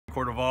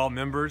CordeValle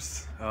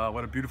members,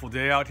 what a beautiful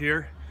day out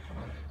here.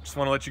 Just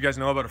want to let you guys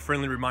know about a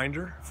friendly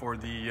reminder for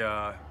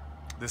the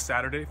this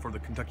Saturday for the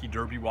Kentucky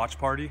Derby watch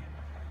party.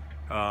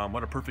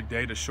 What a perfect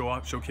day to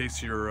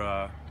showcase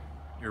your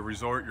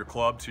resort, your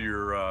club to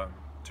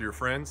your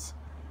friends.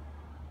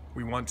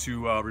 We want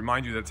to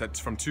remind you that it's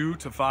from 2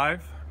 to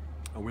 5.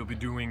 We'll be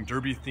doing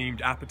Derby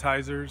themed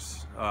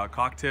appetizers,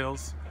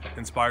 cocktails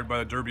inspired by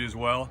the Derby as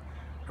well.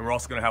 And we're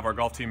also going to have our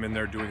golf team in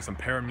there doing some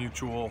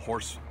pari-mutuel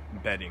horse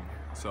betting.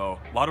 So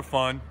a lot of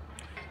fun.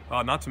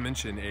 Not to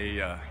mention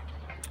a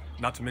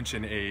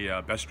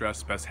best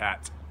dressed, best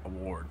hat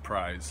award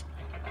prize.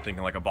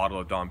 Thinking like a bottle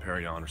of Dom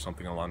Perignon or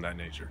something along that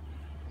nature.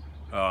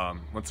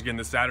 Once again,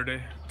 this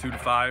Saturday, 2 to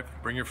 5.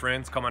 Bring your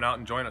friends, come on out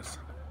and join us.